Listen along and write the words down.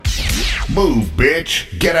Move, bitch.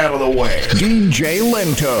 Get out of the way. DJ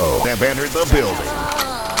Lento have entered the building.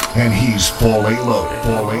 And he's fully loaded.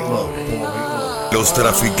 Los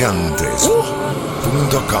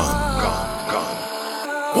traficantes.com.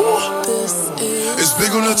 It's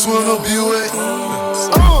big on that 12 up UA.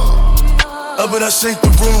 Up and I shake the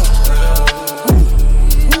room.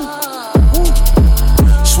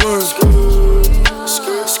 Swerve.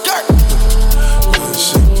 Skirt. Go ahead,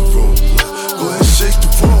 shake the room. Go ahead, shake the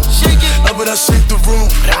room. Up and I shake the room.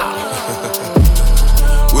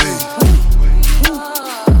 Wait.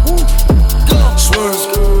 Swerve.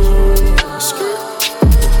 Go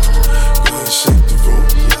ahead, shake the room.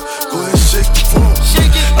 Go ahead, shake the room.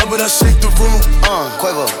 Up and I shake the room.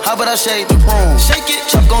 Quavo, how about I shake the room? Shake it,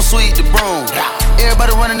 chop gon' sweep the broom.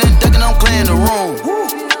 Everybody running and ducking, I'm clearing the room.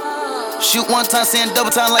 Shoot one time, saying double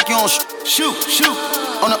time like you on shoot.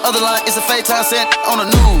 On the other line, it's a fake time, saying on the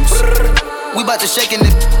news. We bout to shake in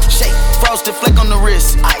it, shake. Frosted flake on the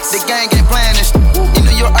wrist. Ice. The gang ain't playing this. In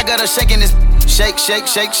New York, I got her shaking this. Shake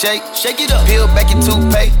it up. Peel back your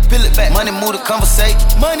toothpaste, peel it back. Money move to conversate.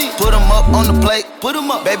 Money, put them up on the plate. Put them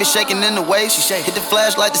up. Baby shaking in the way. She shake. Hit the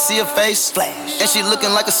flashlight to see her face. Flash. And she looking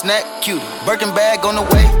like a snack. Cute. Birkin bag on the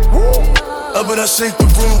way. Up and I shake the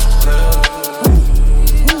room.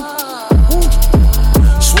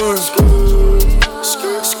 Swerve.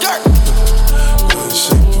 Skirt. Go ahead,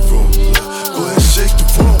 shake the room. Go ahead, shake the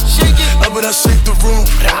room. Shake it. Up and I shake the room.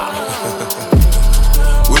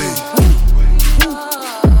 Wait.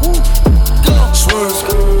 Swerve.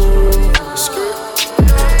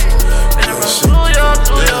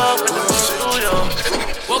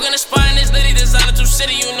 Walk in the spot and this lady designer through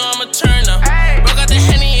city, you know I'm a turner. Broke out the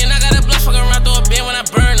Henny and I got a blunt, fuck around through a bin when I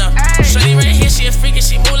burn her. Shorty right here, she a freak and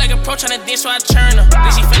she move like a pro tryna dance, so I churn her.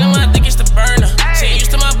 Then she feelin' when I think it's the burner. She ain't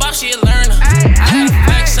used to my box, she a learner. I gotta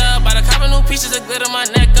flex up, by the couple new pieces of glitter my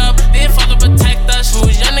neck up. Didn't fuck to protect us. We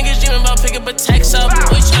was young niggas dreaming about picking protects up.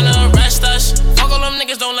 We tryna arrest us. Fuck all them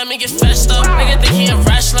niggas, don't let me get fessed up. Nigga think he a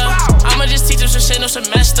wrestler. I'ma just teach him some shit, no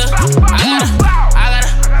semester.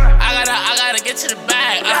 I gotta get to the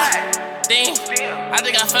bag. I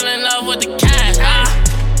think I fell in love with the cash.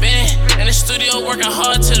 Been in the studio working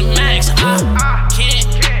hard to the max. I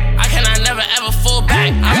cannot never ever fall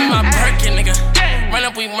back. I'm in my Birkin, nigga. Run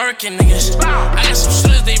up, we murkin' niggas. I got some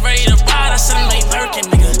shooters, they ready to ride. I said them they lurking,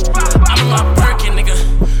 nigga. I'm in my Birkin, nigga.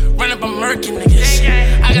 Run up, I'm murkin' niggas.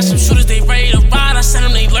 I got some shooters, they ready to ride. I said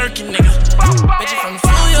them they lurking, nigga. Bitch, I'm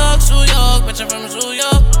from New York. Bitch, I'm from New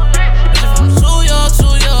York. Bitch, I'm from New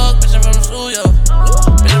York. Bitch, I'm from New York. Bitch, I'm from New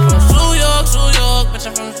York. Bitch,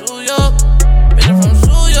 I'm from New York. Bitch, I'm from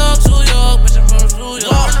New York. Bitch, I'm from New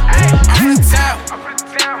York. I'm from the town.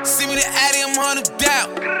 See me the Addy, I'm on the doubt.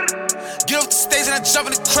 Get off the stage and I jump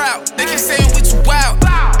in the crowd. They keep saying we too wild.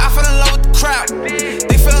 I fell in love with the crowd.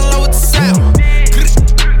 They fell in love with the sound.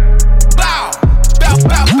 Bow, bow,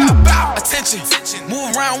 bow, bow, bow. Attention,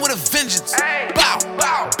 move around with a vengeance. Bow,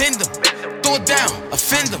 bend them, throw it down,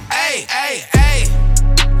 offend them. Ayy,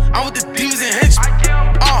 I'm with the demons and henchmen.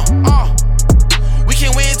 We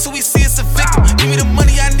can't wait until we see us a victim. Give me the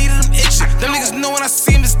money, I needed them itching. Them niggas know when I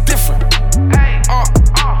see them it's different.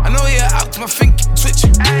 I know you're out, my finger keep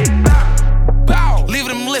twitching. Leave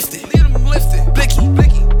them lifted. Blicky,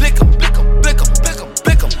 blick em.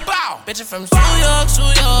 Bow. Bitch, I'm from New York.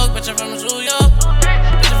 Bitch, I'm from New York.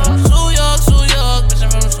 Bitch, I'm from New York. Bitch, I'm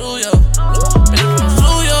from New York. Bitch, I'm from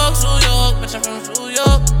New York. Bitch, I'm from New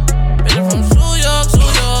York. Bitch, I'm from New York.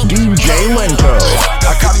 DJ Lento.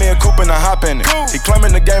 I caught me a coupe and I hop in it. He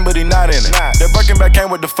claiming the game, but he not in it. That Birkin bag came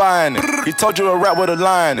with the fire in it. He told you a rap with a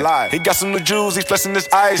line in it. He got some new jewels, he flexing this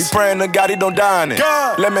ice. He praying to God he don't die in it.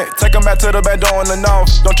 Let me take him back to the back door in the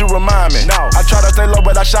north. Don't you remind me? I try to stay low,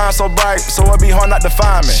 but I shine so bright, so it be hard not to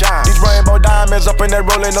find me. These rainbow diamonds up in that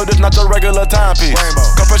rolling, no, this not your regular timepiece.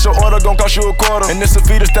 Confession order gon' cost you a quarter, and this a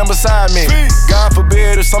fee to stand beside me. God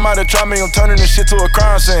forbid if somebody try me, I'm turning this shit to a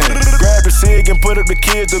crime scene. Grab your cig and put up the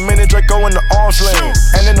kids, the minute Draco in the arm sling.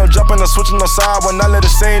 And then no jumping or switching no side when I let it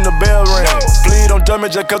sing, the bell ring. Please don't judge me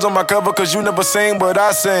just cause on my cover, cause you never seen what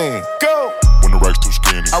I sing. Go! When the racks too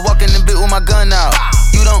skinny. I walk in the bit with my gun out.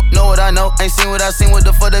 You don't know what I know, ain't seen what I seen, what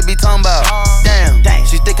the fuck they be talking about? Damn,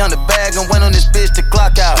 she stick on the bag and went on this bitch to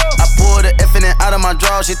clock out. I pulled the effing out of my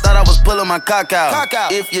drawer, she thought I was pulling my cock out.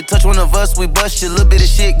 If you touch one of us, we bust you, little bit of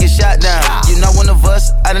shit get shot down. You not one of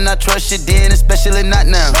us, I did not trust you then, especially not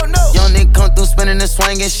now. Young nigga come through spinning and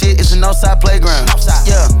swinging shit, it's an outside playground.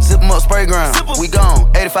 Yeah, zip 'em up, spray ground. We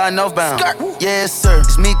gone, 85 northbound. Yes sir,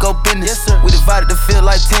 it's me go business. We divided the field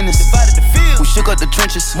like tennis. We shook up the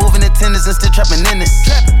trenches, moving in tenders and still trapping in it.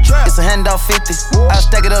 It's a handout 50. I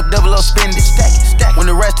stack it up, double up, spend it. When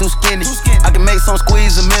the rest too skinny, I can make some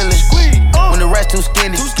squeeze a million. rest too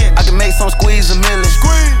skinny, I can make some squeeze a million.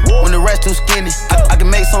 When the rest too skinny, I can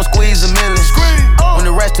make some squeeze a million. When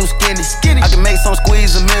the rest too skinny, I can make some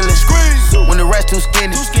squeeze a million. When the rest too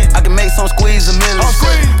skinny, I can make some squeeze a million.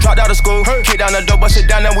 Dropped out of school, kick down the door, bust it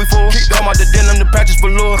down, now we full. Come out the denim, the practice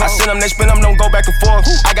below. I send them, they spin them, don't go back and forth.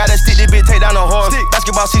 I got that stick, this bitch take down a horse.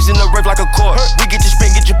 Basketball season, the rip like a court. We get you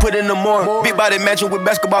spin, get you put in the more. Big body mansion with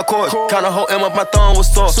basketball courts. Kinda hold M up, my thumb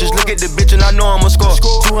was sore. Just look at the bitch and I know I'ma score.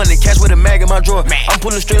 200 cash with a mag in my drawer. I'm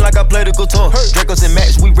pulling string like I play the guitar. Dracos and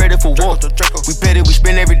Max, we ready for war. We petty, we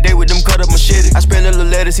spend every day with them cut up machete. I spend a little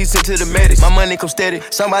letters, he sent to the medic. My money come steady,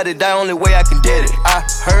 somebody die, only way I can get it. I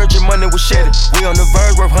heard your money was shedded. We on the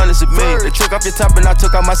verge, worth hundreds of millions. They took off your top and I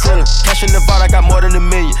took out my ceiling. Cash in the vault, I got more than $1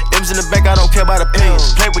 million. M's in the bank, I don't care about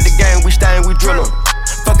opinions. Play with the game, we stain, we drill 'em.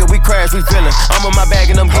 Fuck it, we crash, we feelin'. I'm on my bag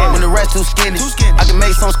and I'm hitting. When the rest too skinny, I can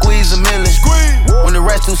make some squeeze a million. When the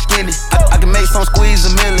rest too skinny, I can make some squeeze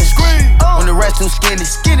a million. When the rest too skinny,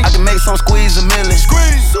 I can make some squeeze a million.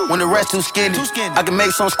 When the rest too skinny, I can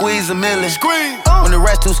make some squeeze a million. When the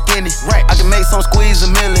rest too skinny, I can make some squeeze a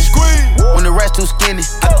million. When the rest too skinny,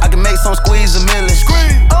 I can make some squeeze a million.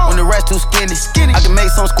 When the rest too skinny, I can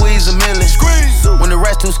make some squeeze a million. When the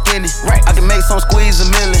rest too skinny, I can make some squeeze a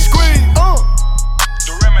million.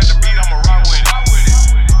 The rim at the beat, I'ma rock with it.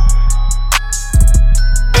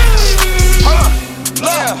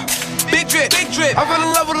 Yeah, big drip. I fell in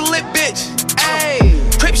love with a lit bitch. Ayy,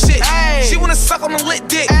 crip shit. Ay. She wanna suck on a lit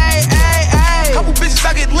dick. Ay. Couple bitches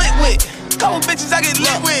I get lit with.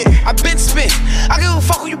 I been spit. I give a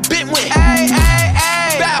fuck who you been with. Ay.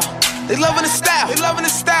 Bow. They loving the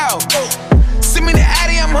style. Send me the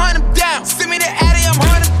Addy, I'm hunting them down.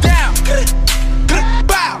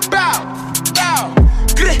 Bow. Bow.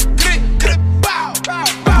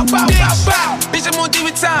 Bitch, I'm on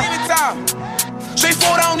demon time.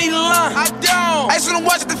 Straightforward, I don't need a line. I don't. I just wanna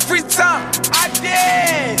watch it the free time. I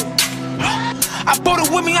did. I bought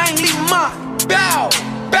it with me, I ain't leaving mine. Bow.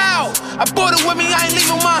 I bought it with me, I ain't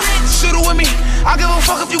leaving mine. Shoot it with me. I give a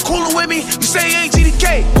fuck if you coolin' with me. You say you ain't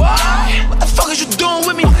GDK. What the fuck is you doing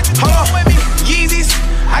with me? Hold on. Yeezys.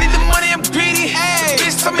 I need the money, I'm greedy. Ay.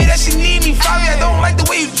 Bitch told me that she need me. Probably I don't like the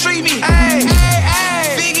way you treat me. Ay.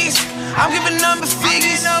 Figgies. I'm giving number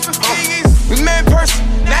figures. We met in person,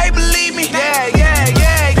 now you believe me.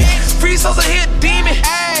 Yeah. Free souls are here, demon.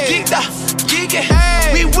 Geeked up, geeking.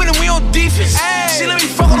 We winning, we on defense. She let me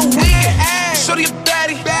fuck on the weekend. Shorty a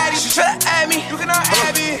baddie. She try to add me. You cannot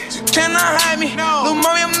have me. You cannot hide me. Little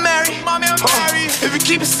mommy, I'm married. If you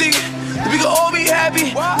keep it secret, then we can all be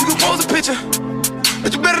happy. You can pose a picture,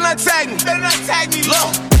 but you better not tag me.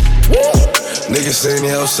 Look. Niggas saying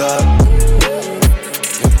they outside.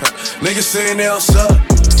 Niggas saying they outside.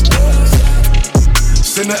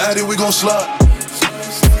 Send the Addy, we gon' slide.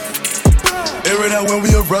 Air it out when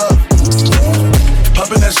we arrive.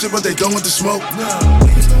 Poppin' that shit, but they done with the smoke.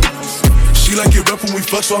 She like it rough when we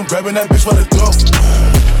fuck, so I'm grabbing that bitch by the throat.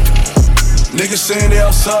 Niggas saying they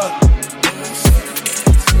outside.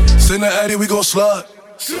 Send the Addy, we gon' slide.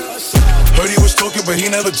 Heard he was talking, but he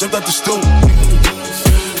never jumped out the stool.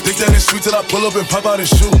 Think that it's sweet till I pull up and pop out his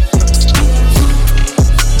shoe.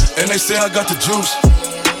 And they say I got the juice.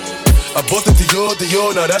 I bought the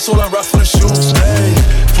Dior, now that's all I rock for the shoes. Hey,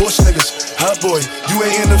 Porsche niggas, hot boy. You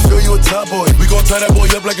ain't in the field, you a top boy. We gon' tie that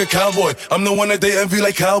boy up like a cowboy. I'm the one that they envy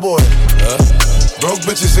like cowboy. Broke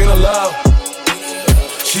bitches ain't allowed.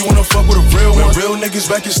 She wanna fuck with a real one. Real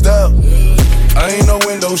niggas back in style. I ain't no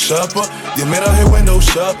window shopper. Your man out here window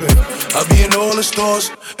shopping. I be in all the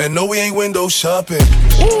stores, and no, we ain't window shopping.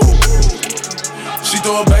 Woo. She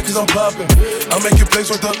throw it back cause I'm popping. I'm making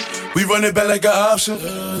plays with her. We run it back like an option.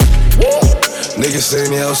 Niggas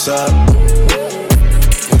saying they outside.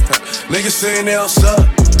 Niggas saying they outside.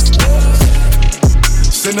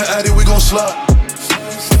 Send the Addy, we gon' slide.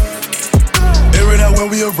 Air it out when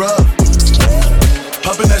we arrive.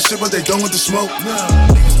 Poppin' that shit, but they done with the smoke.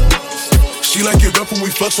 She like it rough when we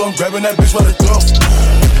fuck, so I'm grabbing that bitch by the throat.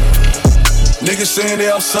 Niggas saying they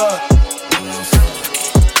outside.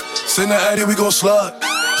 Send the Addy, we gon' slide.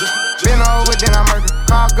 Been over, then I murder.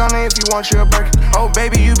 Call gunner if you want you a Birkin. Oh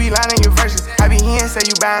baby, you be lying in your verses. I be here and say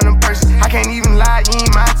you buying them purses. I can't even lie, you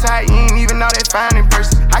ain't my type. You ain't even know that fine in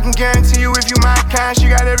person. I can guarantee you if you my kind, she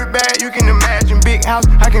got every bag you can imagine. Big house,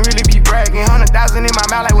 I can really be bragging. 100,000 in my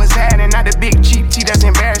mouth like what's happening. Not the big cheap tea that's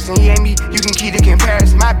embarrassing. He ain't me, you can keep the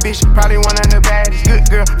comparison. My bitch probably one of the baddest. Good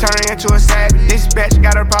girl, turn her into a savage. This bitch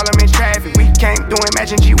got a problem in traffic. We can't do it,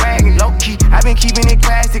 matching G-Wagon. Low key, I been keeping it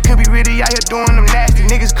classy. Could be really out here doing them nasty.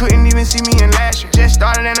 Niggas couldn't even see me in last year. Just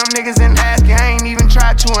started and them niggas in last year. I ain't even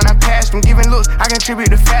tried to and I passed them. Giving looks, I contribute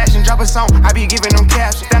to fashion. Drop a song, I be giving them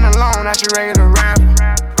captions. Stand alone, not your regular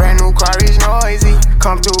rapper. Brand new car is noisy.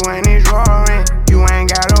 and it's roaring. You ain't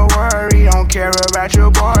gotta worry, don't care about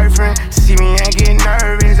your boyfriend. See me and get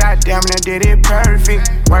nervous, I damn near did it perfect.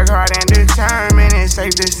 Work hard and determined, it's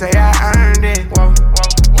safe to say I earned it. Whoa,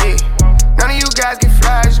 yeah. None of you guys can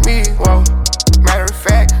flash me, whoa. Matter of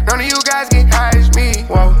fact, none of you guys can hide me,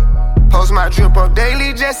 whoa. Post my drip up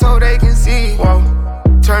daily just so they can see, whoa.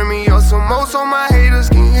 Turn me up some more so my haters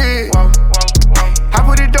can hear, whoa. I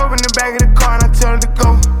put it dope in the back of the car and I tell her to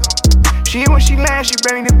go. She when she lands, she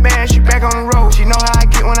bring me the band, she back on the road. She know how I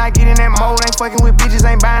get when I get in that mode. Ain't fucking with bitches,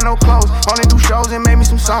 ain't buying no clothes. Only do shows and make me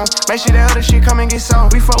some songs. Make sure that other shit come and get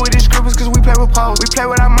sold. We fuck with these scribbles cause we play with poles. We play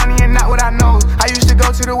with our money and not with our nose. I used to go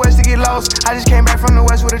to the west to get lost. I just came back from the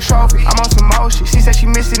west with a trophy. I'm on some motion. She said she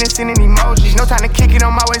missed it and sending emojis. No time to kick it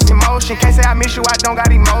on my waist in motion. Can't say I miss you, I don't got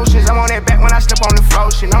emotions. I'm on that back when I step on the flow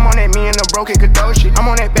shit. I'm on that me and the broken Kadosh shit. I'm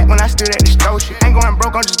on that back when I stood at the stove shit. Ain't going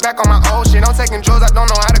broke, I'm just back on my old shit. I'm taking drugs, I don't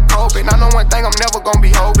know how to cope it. I know one thing, I'm never gonna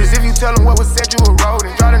be hopeless. If you tell them what was said, you a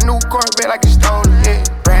rodent. Drive a new Corvette like it's stolen, yeah.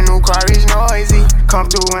 Brand new car is noisy, come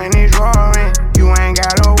through and it's roaring. You ain't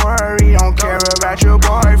gotta worry, don't care about your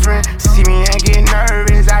boyfriend. See me and get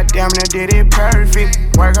nervous, I damn near did it perfect.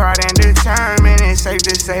 Work hard and determined, it's safe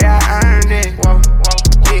to say I earned it. Whoa,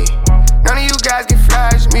 yeah. None of you guys can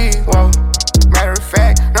flash me, whoa. Matter of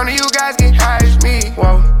fact, none of you guys can hide me,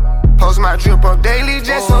 whoa. Post my drip up daily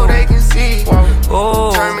just so they can see,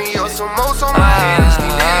 whoa. Turn me up some more so my haters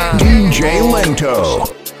can hear. DJ Lento.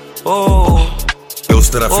 Los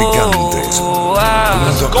traficantes.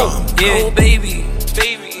 Yeah, baby.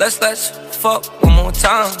 Let's fuck one more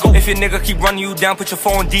time. If your nigga keep running you down, put your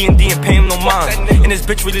phone D&D and pay him no mind. And this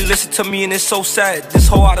bitch really listen to me and it's so sad. This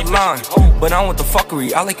hoe out of line. But I don't want the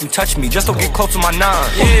fuckery. I like you touch me. Just don't get close to my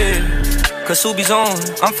nine. Yeah. Cause Subi's on.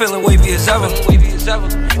 I'm feeling wavy as ever.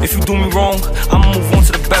 If you do me wrong, I'ma move on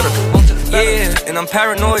to the better. Yeah, and I'm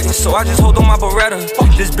paranoid, so I just hold on my Beretta.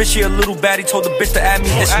 This bitch here a little baddie, told the bitch to add me,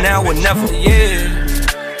 it's now or never.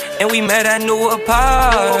 Yeah, and we met at New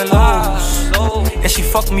Apollo's, and she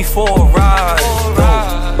fucked me for a ride.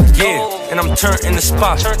 Yeah, and I'm turned in the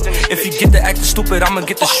spot. If you get to acting stupid, I'ma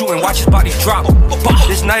get to shooting. Watch his body drop.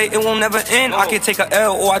 This night, it won't never end. I can take a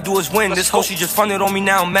L, all I do is win. This hoe, she just fronted on me,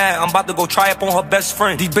 now I'm mad. I'm about to go try up on her best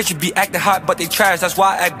friend. These bitches be acting hot, but they trash. That's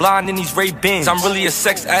why I act blind in these Ray-Bans. I'm really a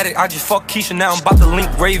sex addict. I just fuck Keisha, now I'm about to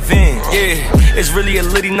link Raven. Yeah, it's really a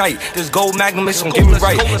litty night. This gold magnum is gon' get me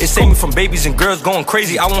right. It saved me from babies and girls going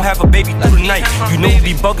crazy. I won't have a baby through the night. You know we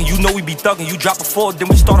be bugging, you know we be thugging. You drop a 4, then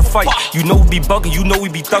we start a fight. You know we be bugging, you know we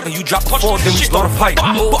be thugging. You drop a 4, then we start a fight.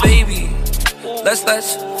 Oh baby, let's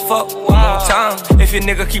fuck one more time. If your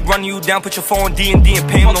nigga keep running you down, put your phone D&D and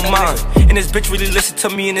pay him no mind. And this bitch really listen to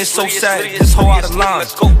me and it's so sad. This hoe out of line.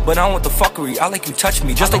 But I don't want the fuckery, I like you touch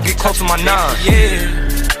me. Just don't get close to my nine.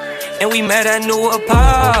 Yeah, and we met at New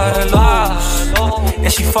Apollo's,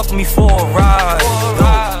 and she fucked me for a ride.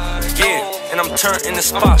 Yeah, and I'm turned in the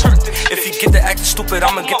spot. If you get to acting stupid,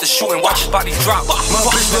 I'ma get to shooting. Watch his body drop. My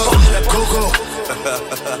bitch love Coco.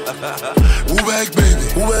 Woo back, baby.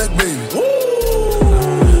 Woo back, baby.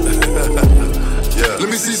 Yeah. Let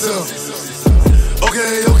me see some.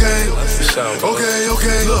 Okay.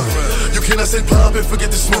 Look, you cannot say pop and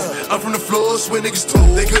forget the smoke. I'm from the floor, swear niggas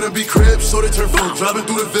told. They couldn't be cribs, so they turn folk. Driving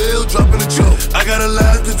through the veil, dropping a joke. I gotta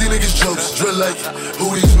laugh cause these niggas jokes. Drill like,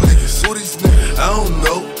 who these niggas? I don't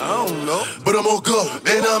know. But I'm on go,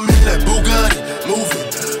 and I'm in that Bugatti, moving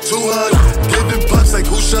 200, giving pops like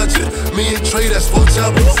who shot you? Me and Trey, that's 4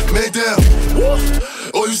 choppers. Man down.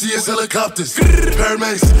 All you see is helicopters,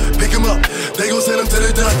 paramedics, pick him up, they gon' send him to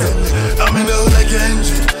the doctor. I'm in the hood like an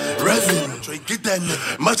engine, revving, Trey, get that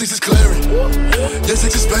nigga. My chicks is clearing, your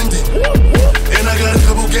chicks is spending, and I got a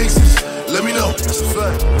couple gangsters, let me know, that's a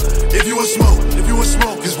fact. If you want smoke,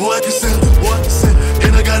 cause boy I can send them,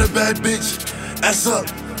 and I got a bad bitch, ass up,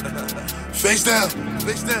 face down.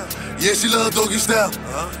 Yeah, she love doggy style,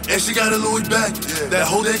 and she got a Louis back, that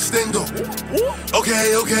whole extendo.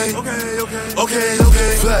 Okay.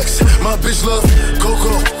 Flex, my bitch love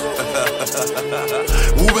Coco.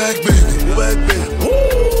 Woo back, baby.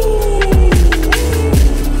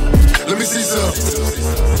 Let me see some.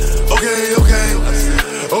 Okay.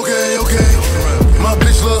 My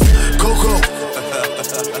bitch love Coco.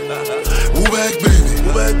 Woo back, baby.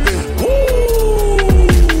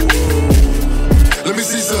 Let me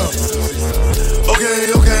see some. Okay.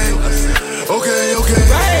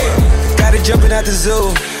 Got it jumping out the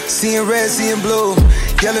zoo. Seeing red, seeing blue.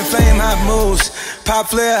 Yelling flame, hot moves. Pop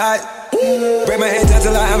flare, hot. Break my head down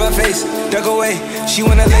till I have my face. Duck away. She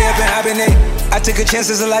wanna lay up and hibernate. I took a chance,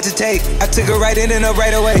 there's a lot to take. I took her right in and up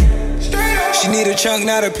right away. She need a chunk,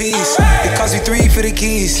 not a piece. It cost me 3 for the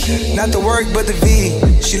keys. Not the work, but the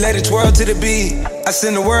V. She let it twirl to the beat. I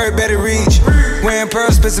send the word, better reach. Wearing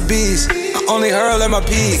pearls, Spencer bees. I only hurl at my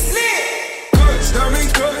peak. Cuts, that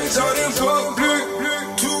means cuts out in public.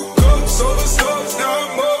 2 cups, soda stuff, now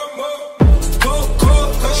I'm up.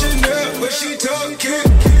 Cold, cause she never, but she took it.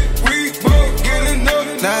 We both getting up.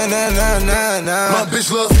 Nah. My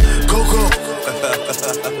bitch love Coco.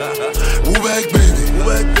 Woo back, baby.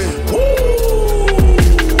 Woo.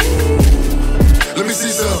 Let me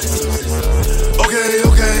see some. Okay.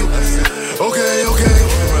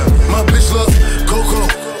 My bitch love Coco.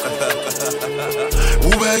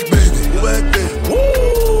 Woo back, baby. Woo.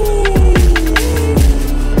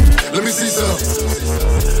 Let me see some.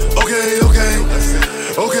 Okay.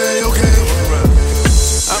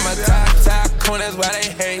 I'm a top coon, that's why they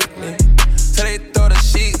hate me. So they throw the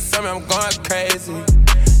sheets on me, I'm going crazy.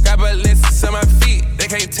 Got Balenciagas on my feet, they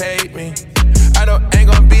can't take me. I know ain't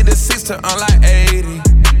gon' be deceased till I'm like 80.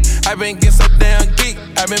 I been getting so damn geek,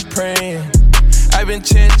 I been praying. I been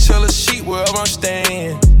chinchilla sheet wherever I'm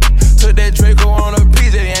staying. Took that Draco on a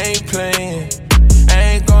PJ, ain't playing. I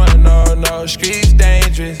ain't going no, streets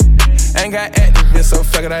dangerous. Ain't got activists, so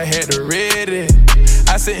fuck it, I had to read it.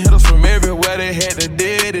 I sent hitters from everywhere, they had to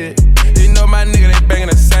did it. You know my nigga, they banging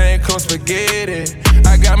the same cold spaghetti.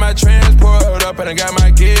 I got my transport up and I got my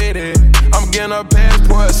get it. I'm getting a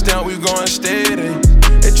passport stamp, we going steady.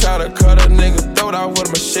 They try to cut a nigga throat out with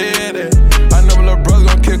a machete. I know my little brother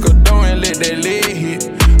gon' kick a door and let that lid hit.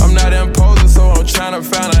 I'm not imposing, so I'm tryna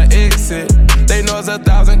find an exit. They know it's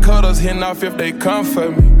 1,000 cutters hitting off if they come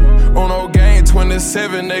for me. On no game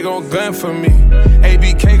 27, they gon' gun for me.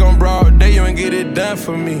 ABK gon' broad day, you ain't get it done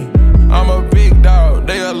for me. I'm a big dog,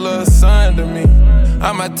 they a little son to me.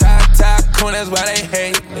 I'm a top coon, that's why they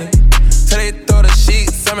hate me. So they throw the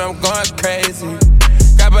sheets on me, I'm going crazy.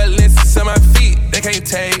 Got Balenciagas on my feet, they can't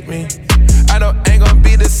take me. I know ain't gon'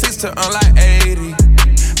 be deceased till I'm like 80.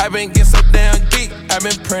 I been getting so damn geek, I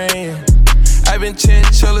been praying. I been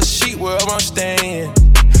chinchilla sheet wherever I'm staying.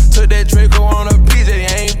 Took that Draco on a PJ,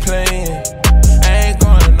 ain't playing. I ain't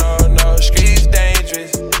going no, streets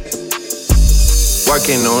dangerous.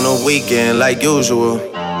 Working on a weekend like usual.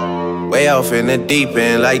 Way off in the deep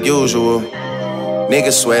end like usual.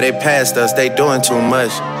 Niggas swear they passed us, they doing too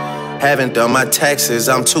much. Haven't done my taxes,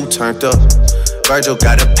 I'm too turned up. Virgil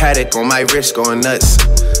got a paddock on my wrist going nuts.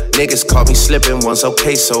 Niggas caught me slipping once,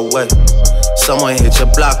 okay, so what? Someone hit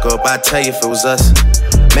your block up, I tell you if it was us.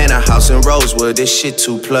 Man, a house in Rosewood, this shit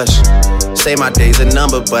too plush. Say my day's a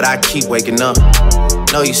number, but I keep waking up.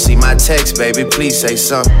 Know you see my text, baby, please say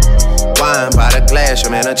something. Wine by the glass,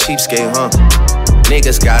 your man a cheapskate, huh?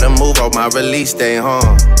 Niggas gotta move on my release day,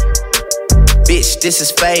 huh? Bitch, this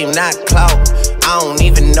is fame, not clout. I don't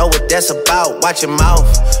even know what that's about, watch your mouth.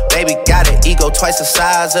 Baby got an ego twice the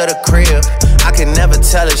size of the crib. I can never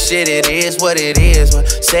tell a shit, it is what it is.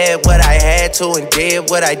 Said what I had to and did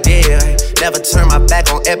what I did. Never turn my back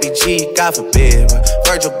on FBG, God forbid.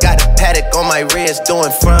 Virgil got a paddock on my wrist,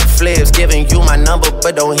 doing front flips. Giving you my number,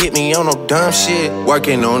 but don't hit me on no dumb shit.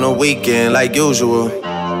 Working on the weekend like usual.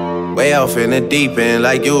 Way off in the deep end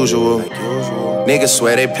like usual. Niggas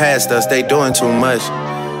swear they passed us, they doing too much.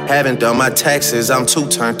 Haven't done my taxes, I'm too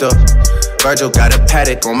turned up. Virgil got a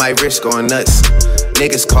paddock on my wrist going nuts.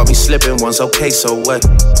 Niggas caught me slipping once, okay, so what?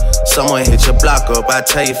 Someone hit your block up, I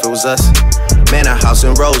tell you if it was us. Man, a house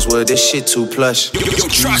in Rosewood, this shit too plush. Yo,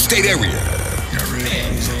 tri-state area.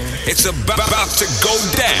 It's about to go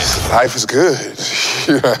down. Life is good.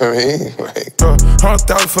 You know what I mean? Like,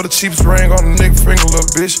 100,000 for the cheapest ring on the nigga finger, little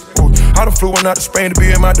bitch. Ooh, I done flew one out to Spain to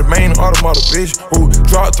be in my domain, automata, bitch. Ooh,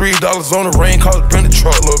 dropped $3 on the ring, cause it been the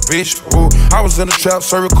truck, little bitch. Ooh, I was in the trap,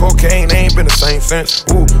 serving cocaine, ain't been the same since.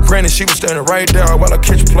 Ooh, granted, she was standing right there while I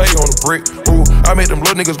catch a play on the brick. Ooh, I made them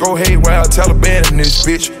little niggas go haywire, Taliban in this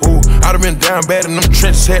bitch. Ooh, I done been down bad in them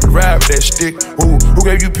trenches, had to ride with that stick. Ooh, who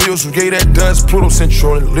gave you pills, who gave that dust? Pluto sent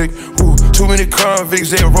you on the lick. Ooh, too many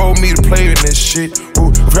convicts, they rolled me to play in this shit.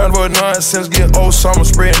 Ooh, round about nonsense, get old summer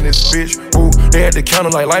spreading this bitch. Ooh, they had the counter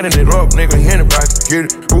like lighting it up, nigga, anybody can get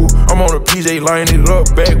it. Ooh, I'm on a PJ lining it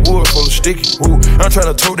up, backwood full of sticky. Ooh, I'm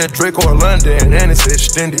tryna tote that Draco in London and it's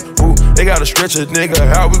extended. Ooh, they gotta stretch a nigga,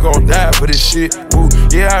 how we gon' die for this shit? Ooh,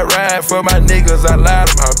 yeah, I ride for my niggas, I lie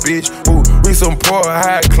to my bitch. Ooh, we some poor,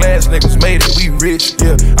 high class niggas, made it, we rich.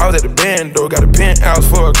 Yeah, I was at the band though, got a penthouse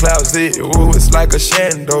for a closet. Ooh, it's like a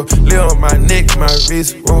shando, live on my neck, my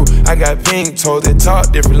wrist. Ooh, I got pink toes that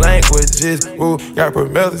talk different languages. Ooh, got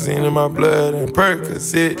promethazine in my blood and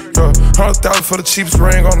Percocet. 100,000 for the cheapest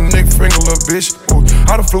ring on the nigga finger, little bitch. Ooh,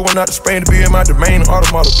 I done flew one out to Spain to be in my domain,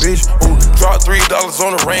 automata, bitch. Ooh, dropped $3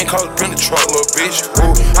 on the ring, cause it been the truck, little bitch.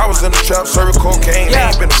 Ooh, I was in the trap, serving cocaine,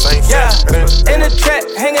 ain't been the same. Yeah, in the trap,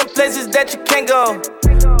 hanging places that you can't go.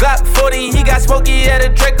 Glock 40, he got smoky at a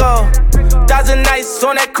Draco. Thousand nights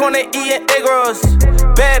on that corner eating egg rolls.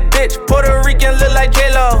 Bad bitch, Puerto Rican, look like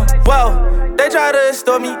J-Lo. Whoa, they try to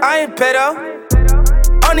extort me, I ain't pedo.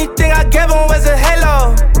 Only thing I gave him was a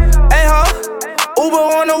halo. Hey ho, Uber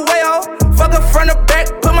on the way ho. Fuck her front or back,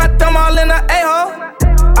 put my thumb all in the A-hole.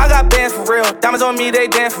 I got bands for real, diamonds on me, they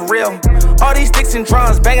dance for real. All these sticks and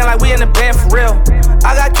drums, banging like we in the band for real.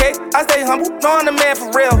 I got cake, I stay humble, know I'm the man for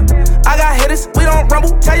real. I got hitters, we don't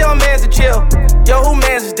rumble, tell your mans to chill. Yo, who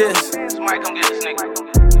mans is this? Somebody come get this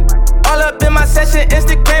nigga. All up in my session,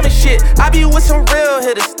 Instagram and shit. I be with some real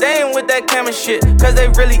hitters, staying with that camera shit. Cause they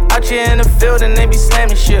really out here in the field and they be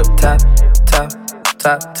slamming shit. Tap, tap,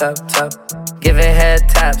 tap, tap, tap. Giving head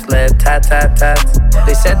taps, lip tap, tap, taps.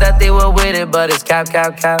 They said that they were with it, but it's cap,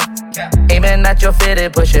 cap, cap. Aiming at your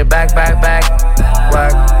fitted, push it back, back, back.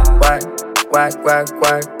 Whack, whack, whack, whack,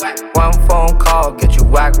 whack. One phone call, get you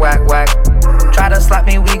whack, whack, whack. Try to slap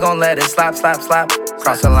me, we gon' let it slap, slap, slap.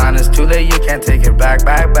 Cross the line, it's too late, you can't take it back,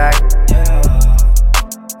 back, back.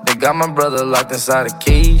 They got my brother locked inside a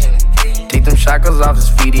cage. Take them shackles off his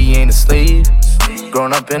feet, he ain't asleep.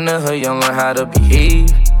 Grown up in the hood, you learn how to behave.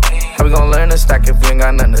 How we gon' learn to stack if we ain't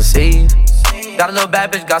got nothing to save? Got a little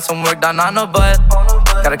bad bitch, got some work done on her butt.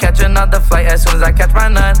 Gotta catch another flight as soon as I catch my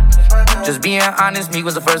nut. Just being honest, me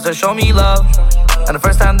was the first to show me love. And the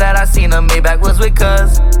first time that I seen her, Maybach was with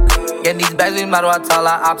cuz. Getting these bags, we might as well tell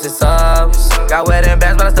our opposites up. Got wedding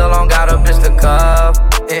bands, but I still don't got a bitch to cuff.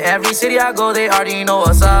 In every city I go, they already know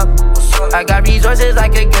what's up. I got resources, I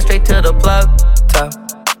could get straight to the plug. Tap,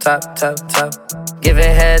 tap, tap, tap. Giving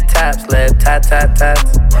head taps, lip tap, tap,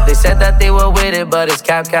 taps. They said that they were with it, but it's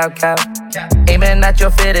cap, cap, cap. Aiming at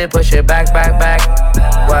your fitted, push it back, back, back.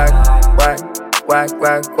 Whack, whack, whack,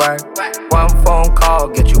 whack, whack. One phone call,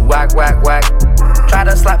 get you whack, whack, whack. Try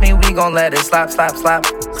to slap me, we gon' let it slap, slap, slap.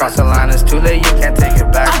 Cross the line, it's too late, you can't take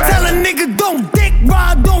it back, back. I tell a nigga don't dick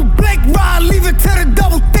ride, don't blick ride. Leave it to the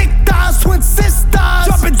double thick thighs, twin sisters.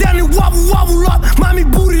 Drop it down and wobble, wobble up. Mommy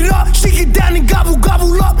boot it up, she get down and gobble,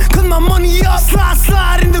 gobble up. Cause my money up, slide,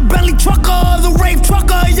 slide in the belly trucker. The rave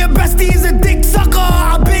trucker, your bestie is a dick sucker.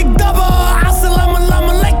 A big double, assalamu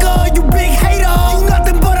alaikum. You big hater, you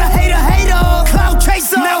nothing but a hater, hater. Cloud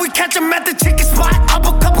chaser, now we catch him at the chicken spot. Up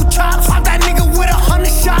a couple chops, pop that nigga with 100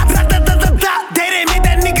 shots. Da, da, da, da, da. They didn't make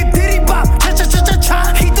that nigga diddy bop. Cha, cha, cha, cha, cha.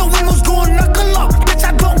 He thought we was going knuckle up. Bitch,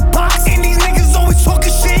 I don't box. And these niggas always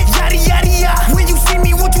talking shit. Yada, yada, yada. When you see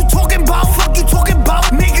me, what you talking about? Fuck you talking about?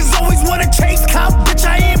 Niggas always wanna chase clout. Bitch,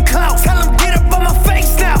 I am clout. Tell him get up on my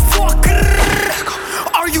face now. Fuck.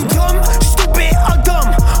 Are you dumb, stupid, or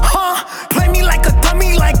dumb? Huh? Play me like a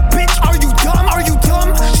dummy, like bitch. Are you dumb? Are you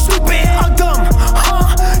dumb, stupid, or dumb?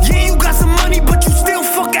 Huh? Yeah, you got some money, but you still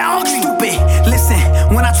fucking ugly. Stupid. Listen,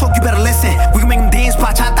 when I talk, you better listen. We can make them dance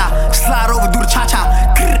bachata, slide over, do the cha-cha.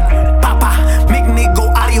 Papa, make nigga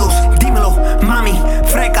go adios. Dímelo, mami,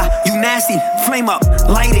 freca, you nasty. Flame up,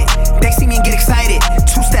 light it. They see me and get excited.